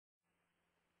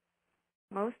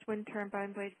Most wind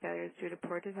turbine blade failures due to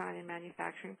poor design and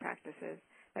manufacturing practices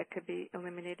that could be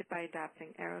eliminated by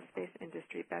adopting aerospace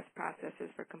industry best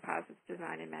processes for composites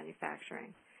design and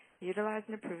manufacturing.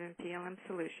 Utilizing a proven PLM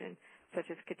solution, such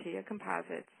as CATIA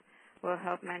Composites, will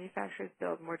help manufacturers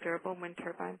build more durable wind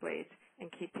turbine blades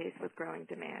and keep pace with growing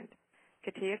demand.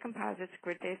 CATIA Composites'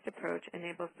 grid-based approach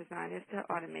enables designers to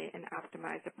automate and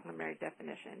optimize the preliminary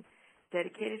definition.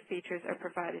 Dedicated features are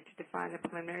provided to define the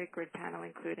preliminary grid panel,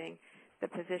 including the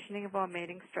positioning of all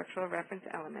mating structural reference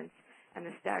elements and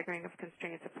the staggering of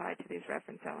constraints applied to these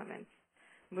reference elements.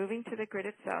 Moving to the grid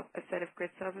itself, a set of grid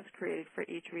cells is created for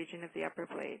each region of the upper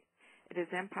blade. It is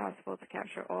then possible to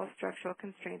capture all structural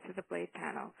constraints of the blade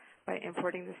panel by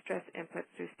importing the stress inputs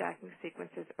through stacking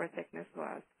sequences or thickness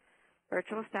laws.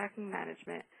 Virtual stacking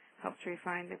management helps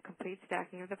refine the complete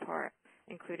stacking of the part,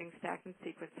 including stacking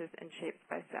sequences and shapes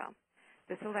by cell.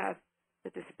 This allows the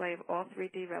display of all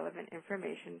 3D relevant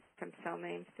information from cell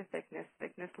names to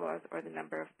thickness laws, or the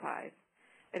number of plies.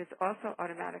 It is also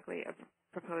automatically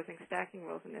proposing stacking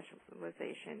rules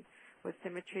initialization with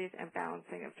symmetries and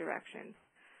balancing of directions.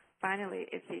 Finally,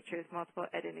 it features multiple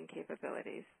editing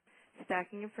capabilities.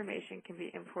 Stacking information can be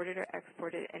imported or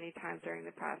exported any time during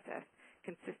the process.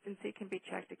 Consistency can be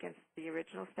checked against the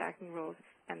original stacking rules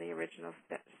and the original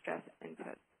stress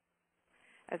inputs.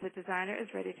 As the designer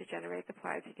is ready to generate the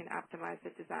plies, he can optimize the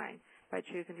design by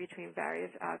choosing between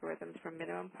various algorithms from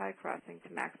minimum ply crossing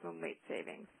to maximum weight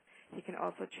savings. He can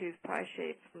also choose ply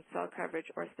shapes from cell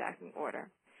coverage or stacking order.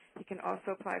 He can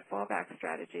also apply fallback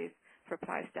strategies for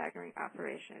ply staggering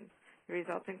operations. The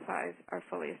resulting plies are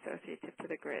fully associative to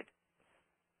the grid.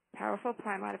 Powerful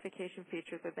ply modification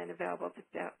features are then available to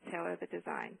tailor the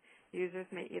design. Users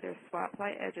may either swap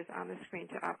ply edges on the screen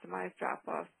to optimize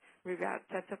drop-offs, reroute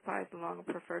sets of plies along a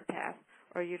preferred path,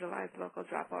 or utilize local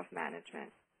drop-off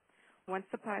management. Once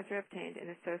the plies are obtained,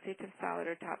 an associative solid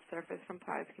or top surface from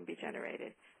plies can be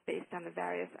generated based on the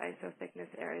various iso thickness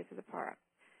areas of the part.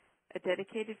 A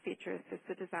dedicated feature assists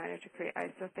the designer to create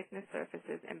iso thickness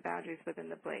surfaces and boundaries within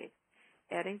the blade.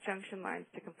 Adding junction lines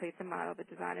to complete the model, the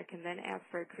designer can then ask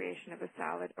for a creation of a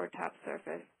solid or top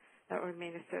surface that will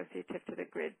remain associative to the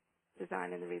grid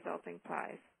design and the resulting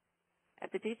plies.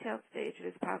 At the detailed stage, it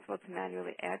is possible to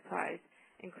manually add plies,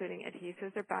 including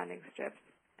adhesives or bonding strips,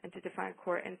 and to define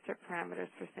core insert parameters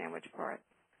for sandwich parts.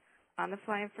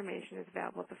 On-the-fly information is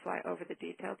available to fly over the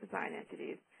detailed design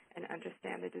entities and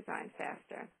understand the design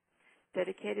faster.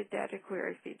 Dedicated data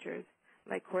query features,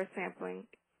 like core sampling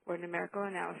or numerical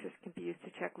analysis, can be used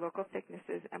to check local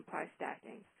thicknesses and ply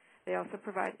stacking. They also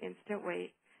provide instant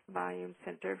weight, volume,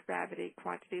 center of gravity,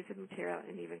 quantities of material,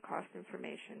 and even cost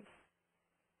information.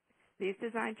 These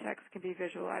design checks can be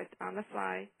visualized on the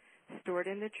fly, stored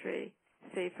in the tree,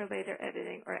 saved for later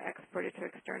editing, or exported to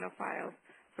external files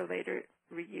for later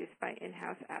reuse by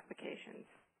in-house applications.